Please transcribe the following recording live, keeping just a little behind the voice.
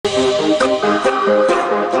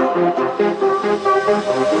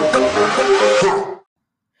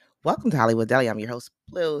Welcome to Hollywood Deli. I'm your host,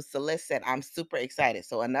 Blue. So listen, I'm super excited.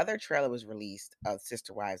 So another trailer was released of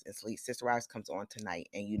Sister Wives and Sleep. Sister Wives comes on tonight,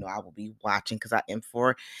 and you know I will be watching because I am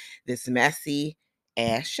for this messy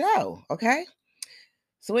ass show. Okay.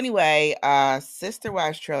 So anyway, Sister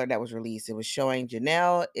Wives trailer that was released, it was showing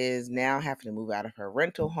Janelle is now having to move out of her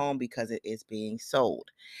rental home because it is being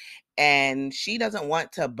sold. And she doesn't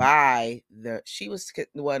want to buy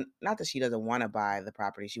well, not that she doesn't want to buy the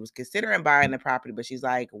property. She was considering buying the property, but she's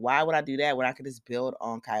like, why would I do that when I could just build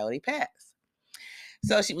on Coyote Pass?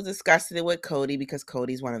 So she was discussing it with Cody because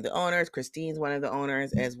Cody's one of the owners, Christine's one of the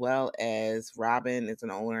owners, as well as Robin is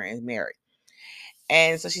an owner and Mary.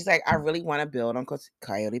 And so she's like, I really want to build on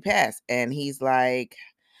Coyote Pass. And he's like,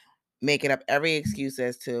 making up every excuse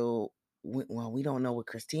as to, well, we don't know what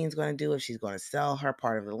Christine's going to do, if she's going to sell her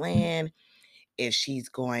part of the land, if she's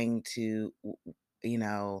going to, you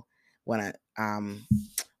know, want to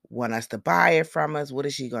want us to buy it from us. What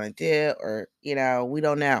is she going to do? Or, we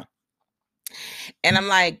don't know. And I'm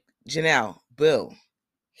like, Janelle, boo.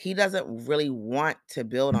 He doesn't really want to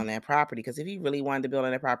build on that property, because if he really wanted to build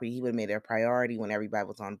on that property, he would have made it a priority when everybody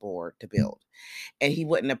was on board to build. And he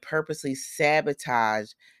wouldn't have purposely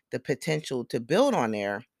sabotaged the potential to build on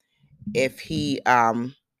there if he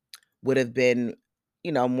would have been,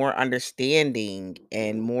 more understanding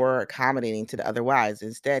and more accommodating to the other wives.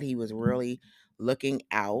 Instead, he was really looking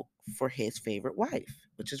out for his favorite wife,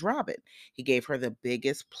 which is Robin. He gave her the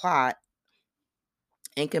biggest plot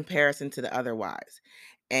in comparison to the other wives,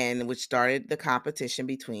 and which started the competition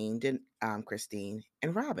between Christine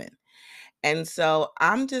and Robin. And so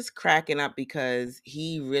I'm just cracking up because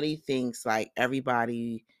he really thinks like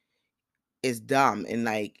everybody is dumb, and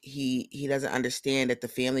like he doesn't understand that the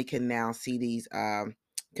family can now see these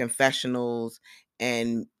confessionals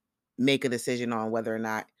and make a decision on whether or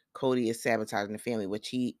not Cody is sabotaging the family, which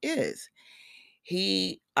he is.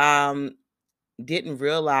 He didn't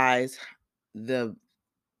realize the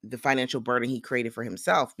the financial burden he created for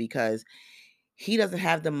himself, because he doesn't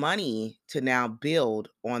have the money to now build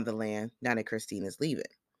on the land now that Christine is leaving.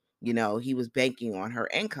 He was banking on her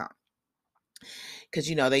income, because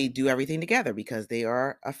they do everything together because they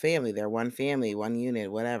are a family. They're one family, one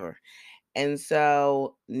unit, whatever. And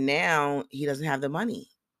so now he doesn't have the money.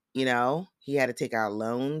 He had to take out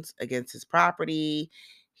loans against his property.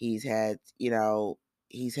 He's had,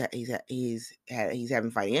 he's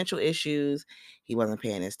having financial issues. He wasn't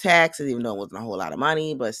paying his taxes, even though it wasn't a whole lot of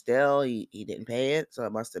money, but still he didn't pay it. So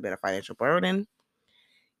it must have been a financial burden,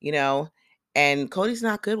 you know. And Cody's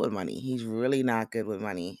not good with money. He's really not good with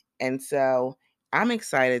money. And so I'm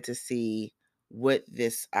excited to see what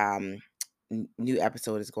this new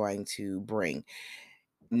episode is going to bring.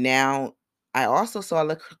 Now, I also saw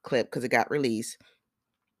the clip, because it got released,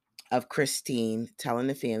 of Christine telling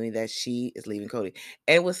the family that she is leaving Cody.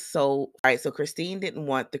 It was so right. So Christine didn't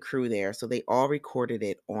want the crew there, so they all recorded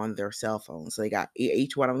it on their cell phones. So they got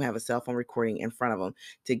each one of them have a cell phone recording in front of them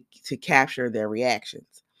to capture their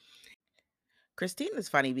reactions. Christine is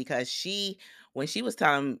funny because when she was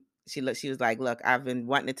telling, she was like, "Look, I've been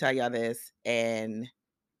wanting to tell y'all this, and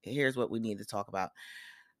here's what we need to talk about.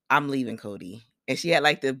 I'm leaving Cody." And she had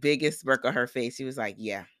like the biggest smirk on her face. She was like,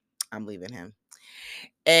 "Yeah, I'm leaving him."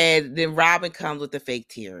 And then Robin comes with the fake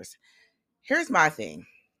tears. Here's my thing.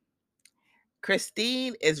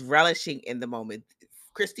 Christine is relishing in the moment.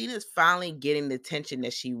 Christine is finally getting the attention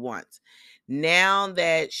that she wants. Now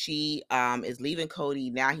that she is leaving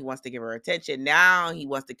Cody, now he wants to give her attention. Now he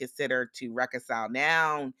wants to consider to reconcile.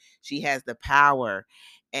 Now she has the power.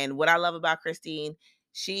 And what I love about Christine,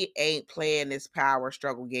 she ain't playing this power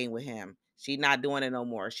struggle game with him. She's not doing it no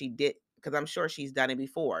more. She did, because I'm sure she's done it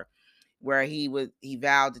before, where he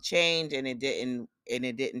vowed to change and it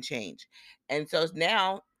didn't change. And so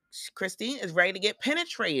now Christine is ready to get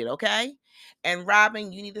penetrated, okay? And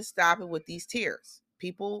Robin, you need to stop it with these tears.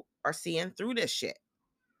 People are seeing through this shit.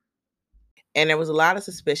 And there was a lot of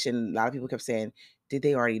suspicion. A lot of people kept saying, did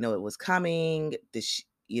they already know it was coming?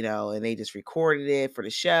 And they just recorded it for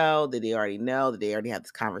the show. Did they already know? That they already had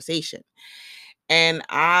this conversation? And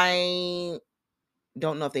I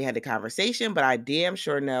don't know if they had the conversation, but I damn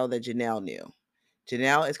sure know that Janelle knew.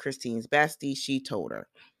 Janelle is Christine's bestie. She told her.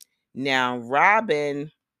 Now,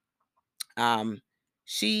 Robin, um,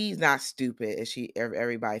 she's not stupid as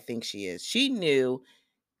everybody thinks she is. She knew,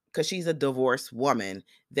 because she's a divorced woman,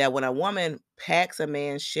 that when a woman packs a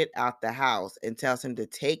man's shit out the house and tells him to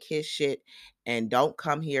take his shit and don't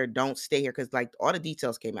come here, don't stay here, because like all the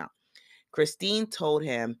details came out. Christine told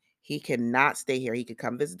him he cannot stay here. He could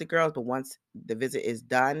come visit the girls, but once the visit is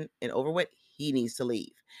done and over with, he needs to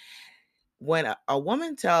leave. when a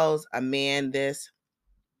woman tells a man this,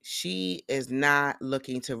 she is not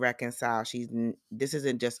looking to reconcile. This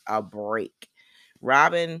isn't just a break.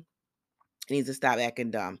 Robin needs to stop acting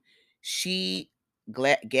dumb. She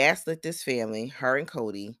gaslit this family, her and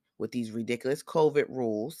Cody, with these ridiculous COVID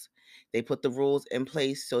rules. They put the rules in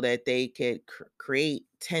place so that they could create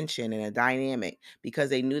tension and a dynamic because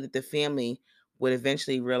they knew that the family would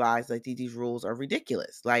eventually realize like these rules are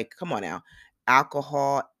ridiculous. Like, come on now,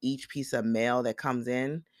 alcohol, each piece of mail that comes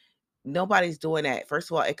in, nobody's doing that. First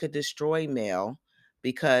of all, it could destroy mail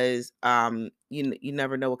because you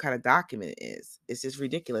never know what kind of document it is. It's just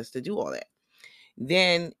ridiculous to do all that.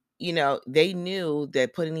 Then, they knew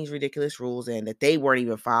that putting these ridiculous rules in that they weren't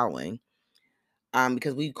even following,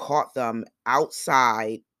 because we caught them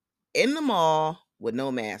outside in the mall with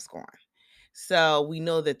no mask on. So we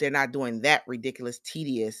know that they're not doing that ridiculous,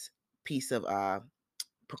 tedious piece of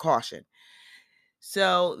precaution.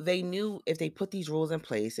 So they knew if they put these rules in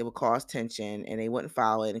place, it would cause tension and they wouldn't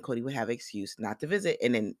follow it, and Cody would have an excuse not to visit.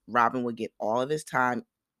 And then Robin would get all of his time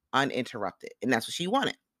uninterrupted. And that's what she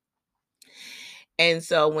wanted. And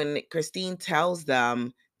so when Christine tells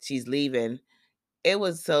them she's leaving, it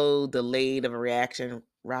was so delayed of a reaction.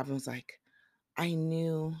 Robin was like, I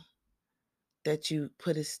knew that you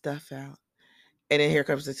put his stuff out. And then here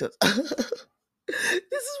comes the tilt. This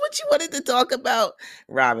is what you wanted to talk about.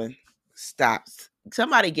 Robin, stop.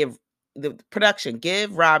 Somebody give the production,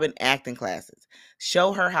 give Robin acting classes.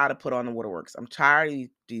 Show her how to put on the waterworks. I'm tired of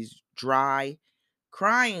these dry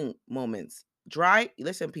crying moments.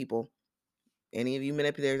 Listen, people, any of you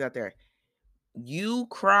manipulators out there, you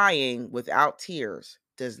crying without tears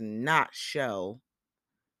does not show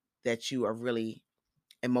that you are really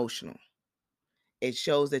emotional. It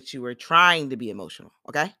shows that you are trying to be emotional.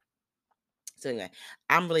 Okay. So anyway,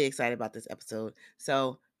 I'm really excited about this episode.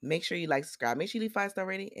 So make sure you like, subscribe, make sure you leave 5-star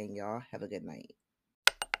rating, and y'all have a good night.